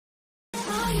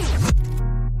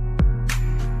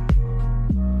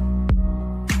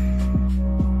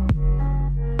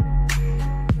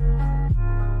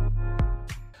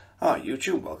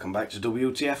YouTube, welcome back to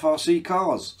Wtf Rc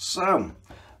Cars. So,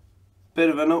 bit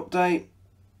of an update.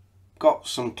 Got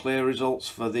some clear results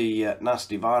for the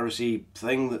nasty virusy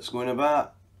thing that's going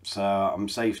about. So I'm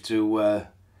safe to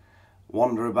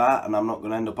wander about and I'm not going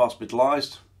to end up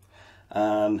hospitalised.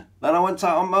 And then I went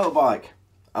out on motorbike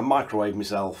and microwaved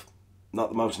myself. Not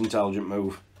the most intelligent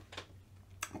move.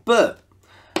 But,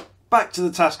 back to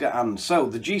the task at hand. So,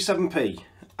 the G7P.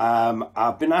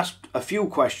 I've been asked a few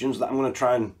questions that I'm going to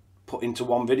try and put into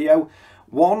one video.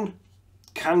 One,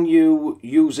 can you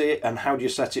use it and how do you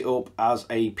set it up as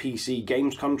a PC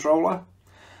games controller?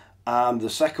 And the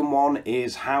second one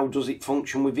is, how does it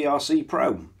function with VRC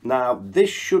Pro? Now, this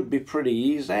should be pretty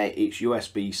easy. It's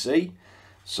USB-C,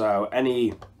 so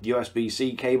any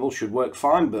USB-C cable should work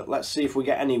fine, but let's see if we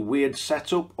get any weird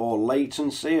setup or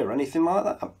latency or anything like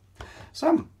that.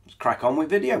 So, let's crack on with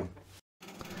video.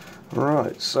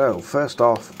 Right, so first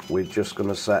off, we're just going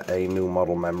to set a new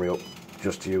model memory up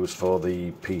just to use for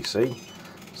the PC.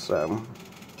 So,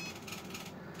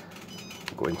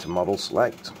 go into model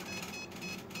select,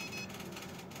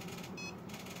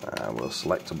 and we'll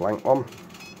select a blank one,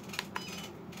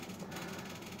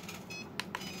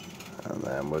 and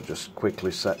then we'll just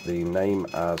quickly set the name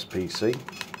as PC.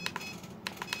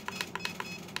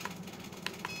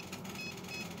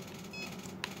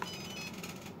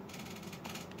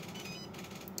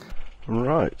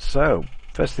 Right, so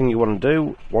first thing you want to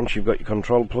do, once you've got your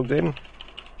controller plugged in,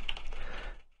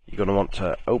 you're going to want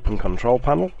to open control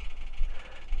panel.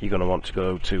 You're going to want to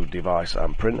go to device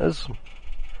and printers.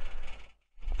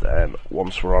 Then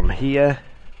once we're on here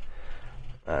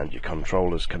and your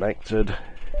controller's connected,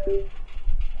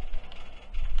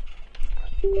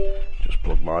 just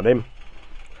plug mine in.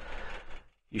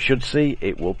 You should see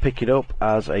it will pick it up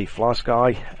as a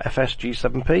Flysky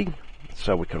G7P.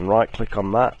 So we can right click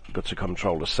on that, go to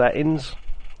controller settings.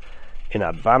 In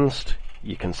advanced,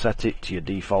 you can set it to your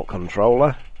default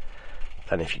controller.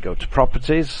 Then if you go to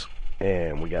properties,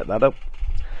 and we get that up.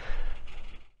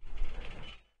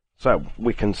 So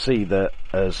we can see that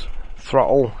as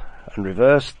throttle and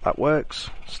reverse, that works.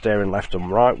 Steering left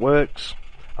and right works.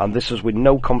 And this is with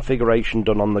no configuration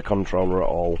done on the controller at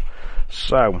all.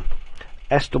 So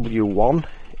SW1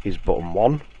 is button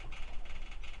 1.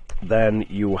 Then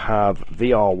you have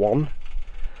VR1.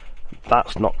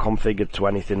 That's not configured to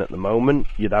anything at the moment.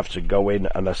 You'd have to go in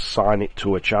and assign it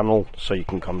to a channel so you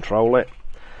can control it.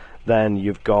 Then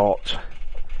you've got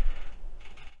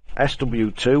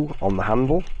SW2 on the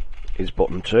handle is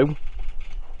button 2.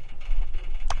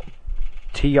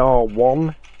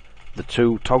 TR1, the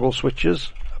two toggle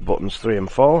switches, buttons 3 and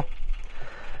 4.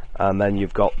 And then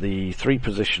you've got the 3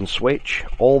 position switch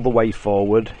all the way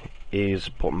forward is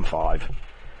button 5.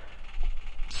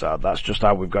 So that's just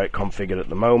how we've got it configured at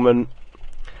the moment.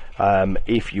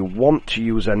 If you want to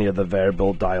use any of the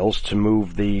variable dials to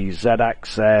move the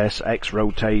Z-axis, X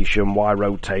rotation, Y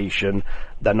rotation,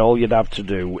 then all you'd have to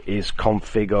do is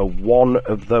configure one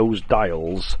of those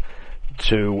dials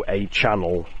to a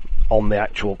channel on the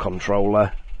actual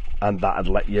controller, and that'd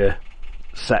let you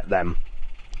set them.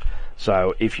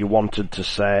 So if you wanted to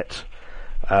set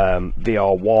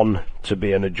VR1 to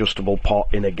be an adjustable pot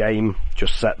in a game,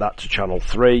 just set that to channel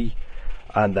 3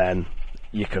 and then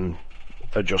you can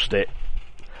adjust it.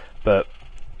 But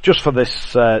just for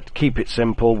this, keep it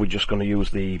simple, we're just going to use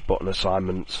the button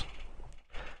assignments.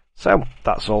 So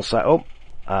that's all set up,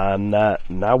 and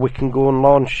now we can go and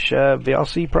launch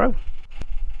VRC Pro.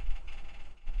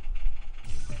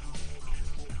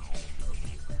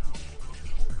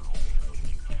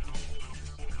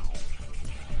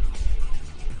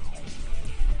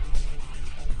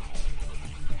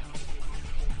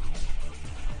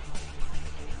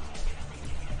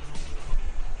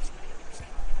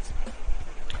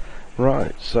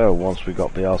 Right, so once we've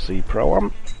got the VRC Pro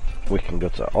on, we can go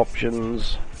to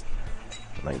options,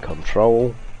 and then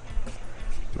control.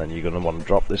 Then you're going to want to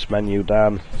drop this menu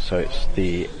down, so it's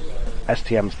the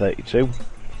STM32.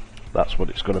 That's what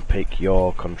it's going to pick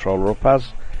your controller up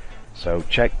as. So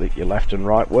check that your left and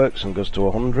right works and goes to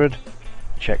 100.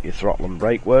 Check your throttle and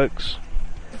brake works.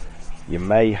 You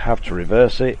may have to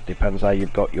reverse it, depends how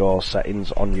you've got your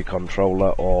settings on your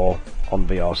controller or on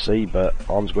VRC, but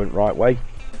arm's going the right way.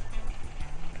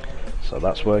 So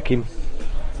that's working.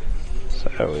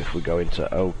 So if we go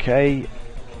into OK,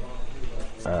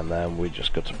 and then we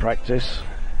just go to practice,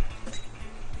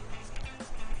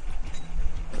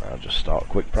 I'll just start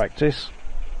quick practice.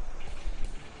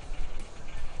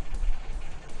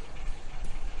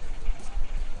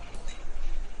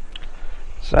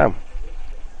 So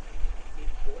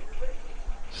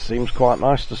seems quite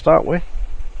nice to start with.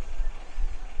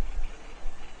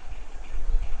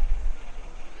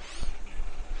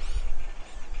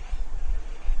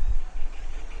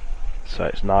 So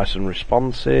it's nice and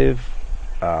responsive.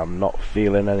 I'm not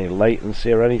feeling any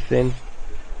latency or anything.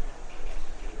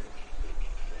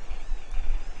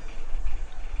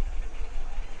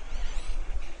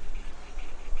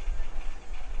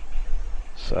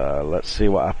 So let's see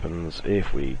what happens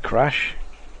if we crash.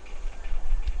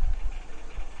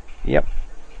 Yep,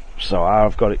 so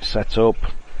I've got it set up.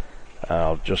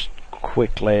 I'll just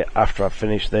quickly, after I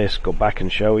finish this, go back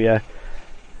and show you.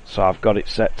 So I've got it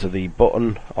set to the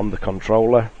button on the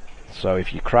controller, so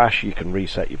if you crash you can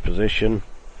reset your position,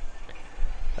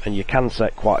 and you can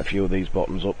set quite a few of these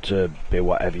buttons up to be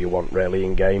whatever you want really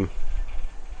in game.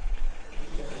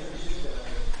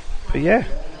 But yeah,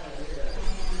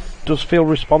 does feel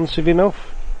responsive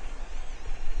enough.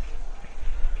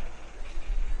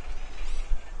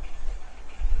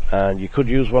 And you could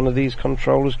use one of these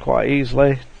controllers quite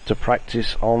easily to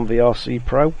practice on VRC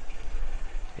Pro.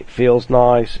 It feels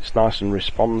nice, it's nice and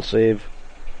responsive,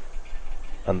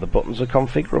 and the buttons are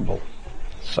configurable.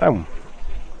 So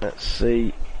let's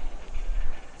see,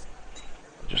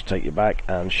 I'll just take you back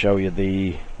and show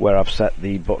you where I've set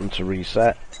the button to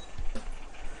reset.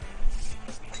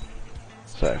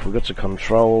 So if we go to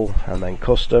control and then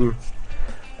custom,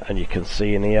 and you can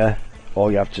see in here, all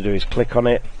you have to do is click on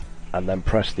it and then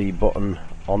press the button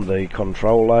on the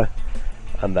controller,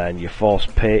 and then your force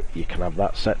pit, you can have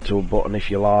that set to a button if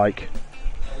you like.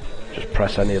 Just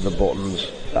press any of the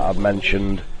buttons that I've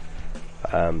mentioned.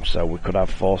 So we could have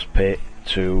force pit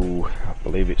to, I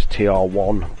believe it's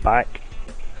TR1 back.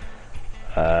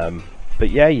 But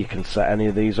yeah, you can set any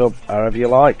of these up however you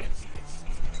like.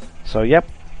 So yep,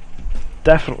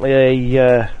 definitely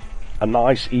a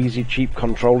nice, easy, cheap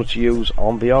controller to use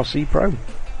on VRC Pro.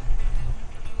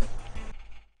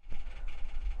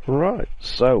 Right,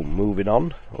 so moving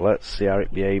on, let's see how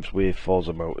it behaves with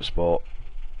Forza Motorsport.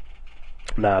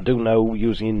 Now I do know,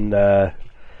 using other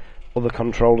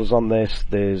controllers on this,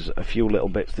 there's a few little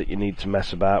bits that you need to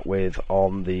mess about with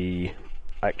on the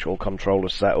actual controller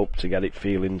setup to get it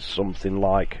feeling something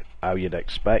like how you'd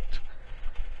expect.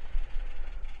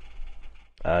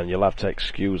 And you'll have to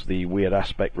excuse the weird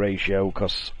aspect ratio,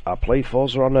 because I play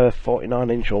Forza on a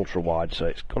 49-inch ultra wide, so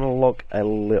it's going to look a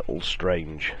little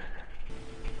strange.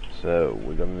 So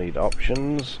we're going to need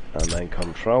options, and then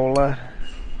controller,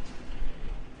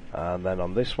 and then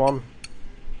on this one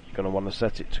you're going to want to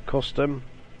set it to custom,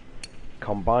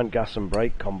 combined gas and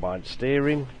brake, combined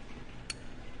steering,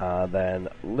 and then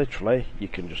literally you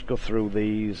can just go through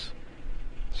these.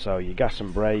 So your gas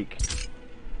and brake,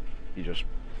 you just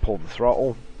pull the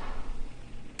throttle.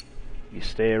 Your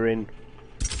steering,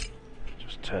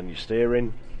 just turn your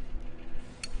steering.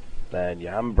 Then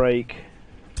your handbrake,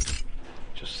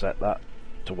 just set that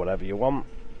to whatever you want,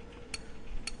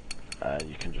 and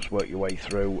you can just work your way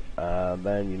through, and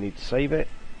then you need to save it.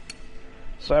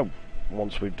 So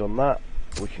once we've done that,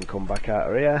 we can come back out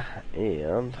of here,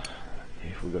 and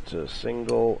if we go to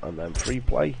single and then free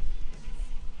play,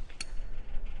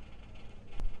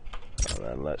 and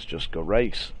then let's just go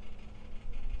race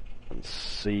and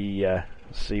see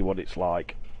what it's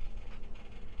like.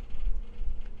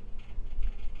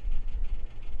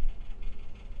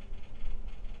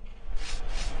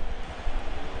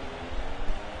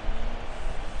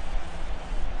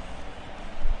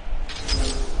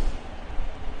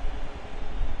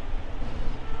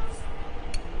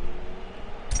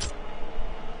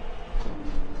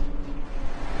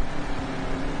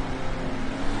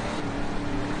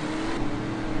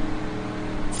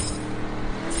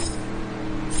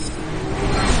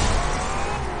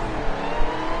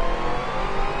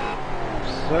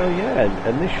 So yeah,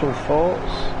 initial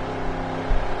thoughts,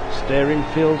 steering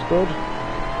feels good,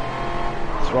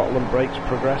 throttle and brakes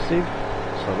progressive,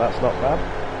 so that's not bad.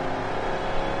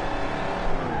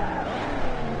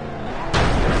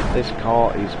 This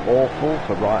car is awful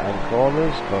for right hand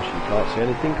corners because you can't see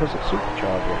anything because it's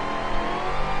supercharger.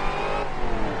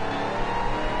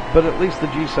 But at least the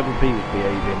G7P is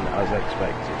behaving as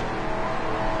expected,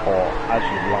 or as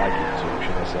you'd like it to,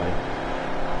 should I say.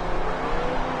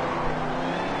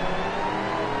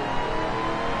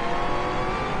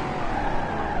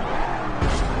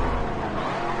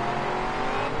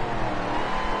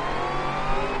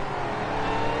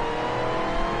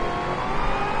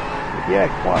 Yeah,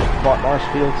 quite nice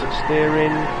feel to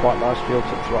steering, quite nice feel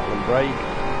to throttle and brake.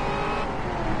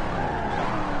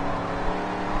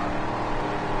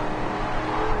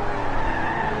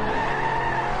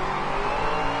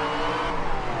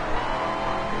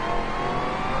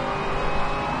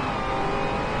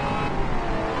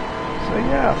 So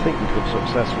yeah, I think you could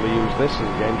successfully use this as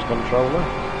a games controller.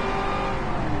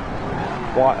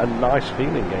 Quite a nice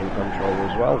feeling game controller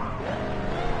as well.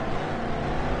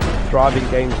 driving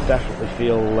games definitely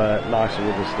feel nicer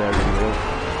with the steering wheel.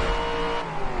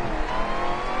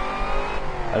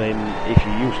 I mean, if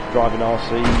you're used to driving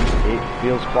RC, it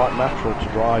feels quite natural to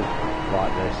drive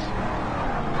like this.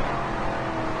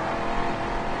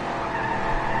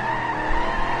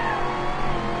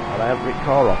 And I haven't ripped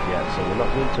car off yet, so we're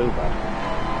not doing too bad.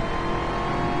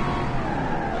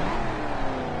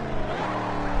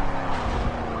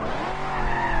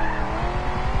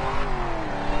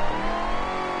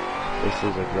 This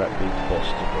is a great big bus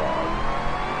to drive,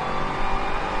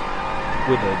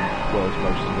 with the world's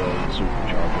most annoying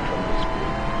supercharger from the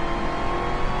screen.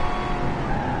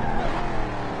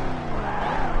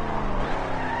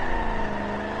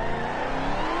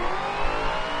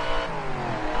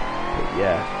 But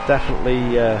yeah,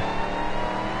 definitely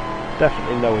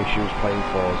no issues playing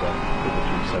Forza with the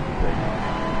G7P.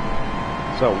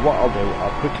 So what I'll do,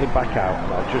 I'll quickly back out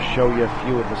and I'll just show you a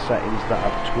few of the settings that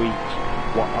I've tweaked.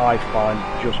 What I find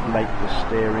just make the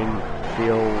steering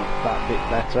feel that bit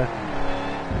better.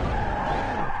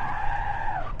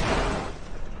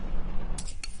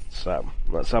 So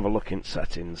let's have a look in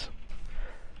settings.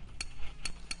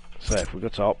 So if we go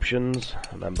to options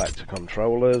and then back to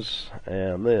controllers,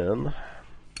 and then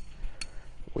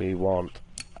we want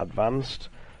advanced.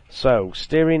 So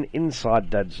steering inside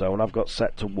dead zone I've got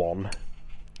set to 1.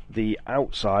 The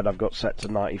outside I've got set to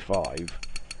 95.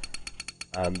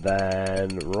 And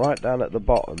then right down at the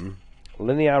bottom,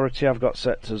 linearity I've got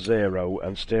set to 0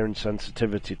 and steering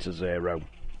sensitivity to 0.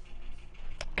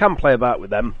 Can play about with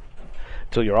them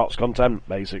till you're ops content,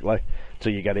 basically,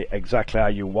 till you get it exactly how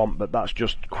you want, but that's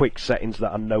just quick settings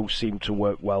that I know seem to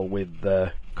work well with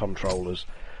the controllers.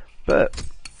 But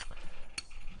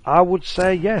I would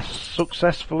say yes,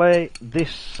 successfully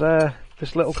this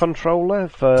little controller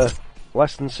for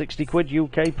less than 60 quid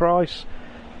UK price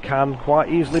can quite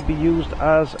easily be used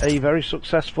as a very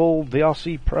successful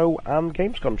VRC Pro and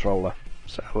games controller.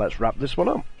 So let's wrap this one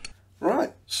up.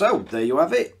 Right, so there you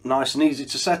have it. Nice and easy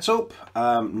to set up.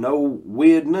 No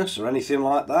weirdness or anything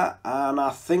like that. And I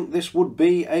think this would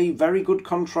be a very good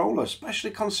controller,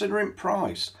 especially considering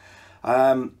price.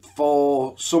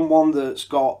 For someone that's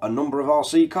got a number of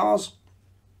RC cars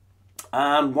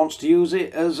and wants to use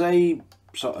it as a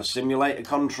sort of simulator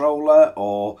controller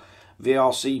or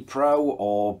VRC Pro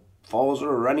or Forza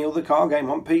or any other car game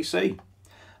on PC.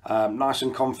 Nice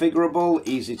and configurable,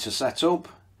 easy to set up,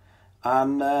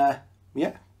 and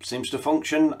yeah, seems to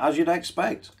function as you'd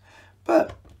expect.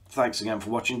 But thanks again for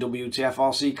watching WTF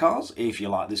RC Cars. If you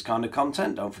like this kind of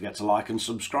content, don't forget to like and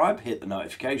subscribe, hit the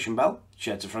notification bell,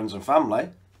 share to friends and family.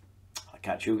 I'll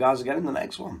catch you guys again in the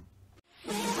next one.